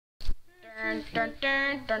Dun, dun,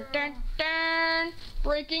 dun, dun, dun, dun.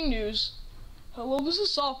 Breaking news. Hello, this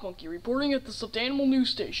is Sofmonkey reporting at the Stuffed Animal News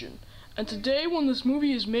Station. And today, when this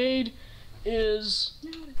movie is made, is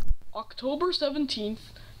October 17th,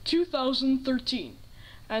 2013.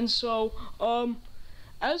 And so,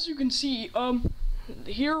 as you can see,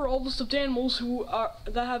 here are all the stuffed animals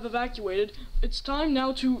that have evacuated. It's time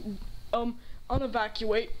now to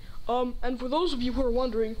unevacuate. And for those of you who are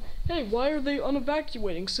wondering, hey, why are they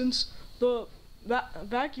unevacuating since the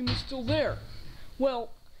vacuum is still there?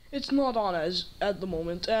 Well, it's not on at the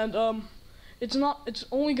moment, and it's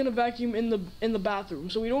only gonna vacuum in the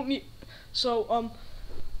bathroom. So we don't need. So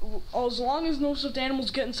as long as no stuffed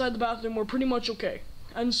animals get inside the bathroom, we're pretty much okay.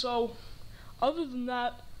 And so, other than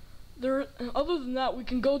that, we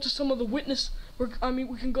can go to some of the we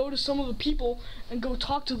can go to some of the people and go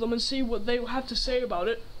talk to them and see what they have to say about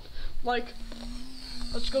it. Like,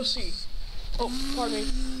 let's go see. Oh, pardon me.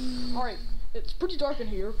 Alright, it's pretty dark in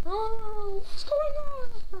here. Oh, what's going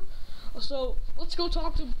on? So, let's go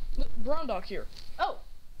talk to Brown Dog here. Oh,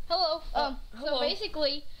 hello. Hello. So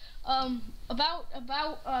basically, about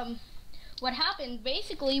what happened,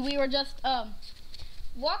 basically we were just,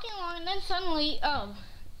 walking along, and then suddenly,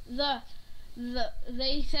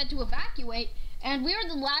 they said to evacuate, and we were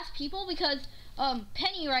the last people because,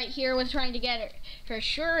 Penny right here was trying to get her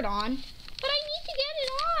shirt on, but I need to get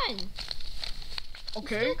it on.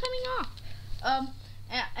 Okay. It's still coming off.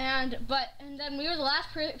 And then we were the last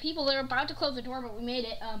people. They were about to close the door, but we made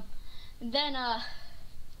it. Then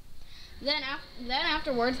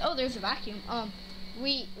afterwards, oh, there's a vacuum.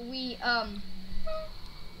 We are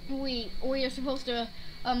supposed to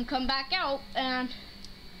come back out, and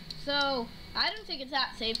so I don't think it's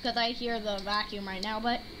that safe because I hear the vacuum right now,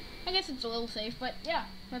 but I guess it's a little safe. But yeah,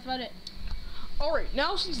 that's about it. Alright,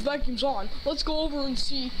 now since the vacuum's on, let's go over and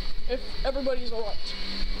see if everybody's alright.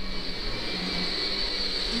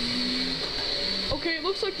 Okay, it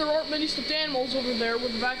looks like there aren't many stuffed animals over there where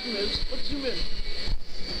the vacuum is. Let's zoom in.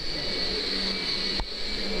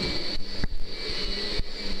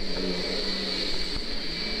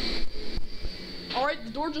 Alright, the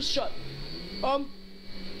door just shut.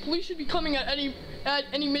 Police should be coming at any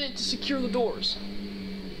minute to secure the doors.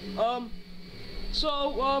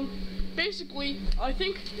 Basically, I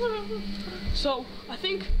think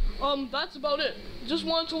that's about it. Just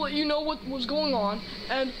wanted to let you know what was going on,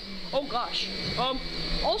 and oh gosh,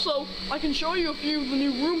 also, I can show you a few of the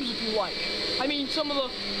new rooms if you like. I mean, some of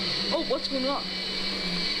the, oh, what's going on?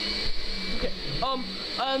 Okay, and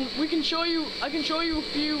I can show you a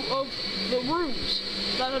few of the rooms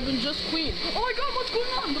that have been just cleaned. Oh my god, what's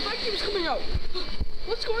going on? The vacuum's coming out.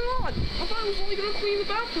 What's going on? I thought I was only gonna clean the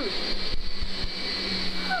bathroom.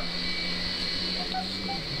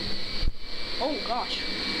 Oh gosh.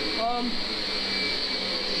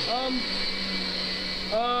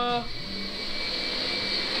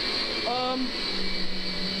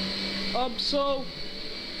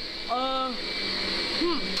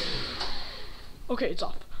 Okay, it's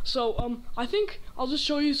off. So, I think I'll just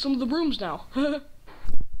show you some of the rooms now.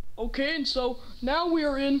 Okay, and so now we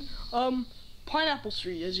are in, Pineapple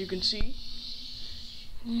Street, as you can see.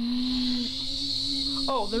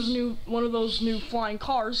 Oh, there's one of those new flying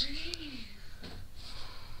cars.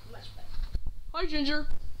 Hi, Ginger.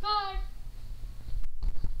 Hi.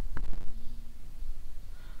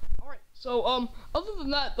 Alright, so, other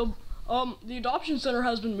than that, the adoption center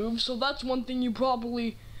has been moved, so that's one thing you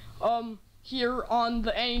probably, hear on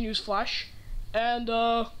the Annie News Flash. And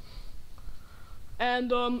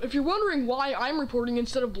if you're wondering why I'm reporting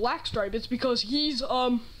instead of Blackstripe, it's because he's,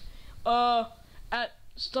 at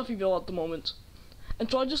Stuffyville at the moment. And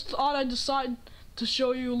so I just thought I'd decide to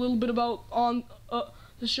show you a little bit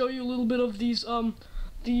of these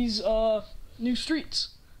new streets.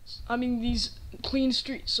 I mean, these clean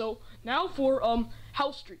streets. So now for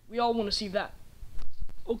House Street. We all want to see that.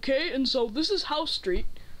 Okay, and so this is House Street.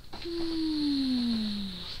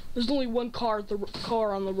 There's only one car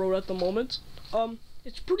on the road at the moment.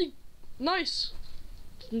 It's pretty nice.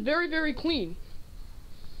 And very, very clean.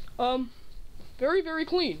 Very, very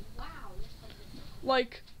clean. Wow.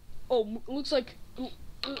 Like, oh, it looks like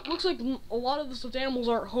a lot of the stuffed animals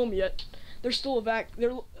aren't home yet. They're still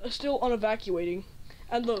unevacuating,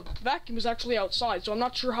 and the vacuum is actually outside. So I'm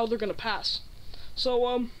not sure how they're gonna pass.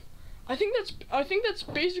 So I think that's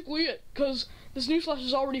basically it, because this news flash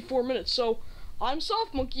is already 4 minutes. So I'm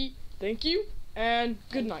Sofmonkey. Thank you and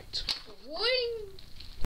good night. Wing.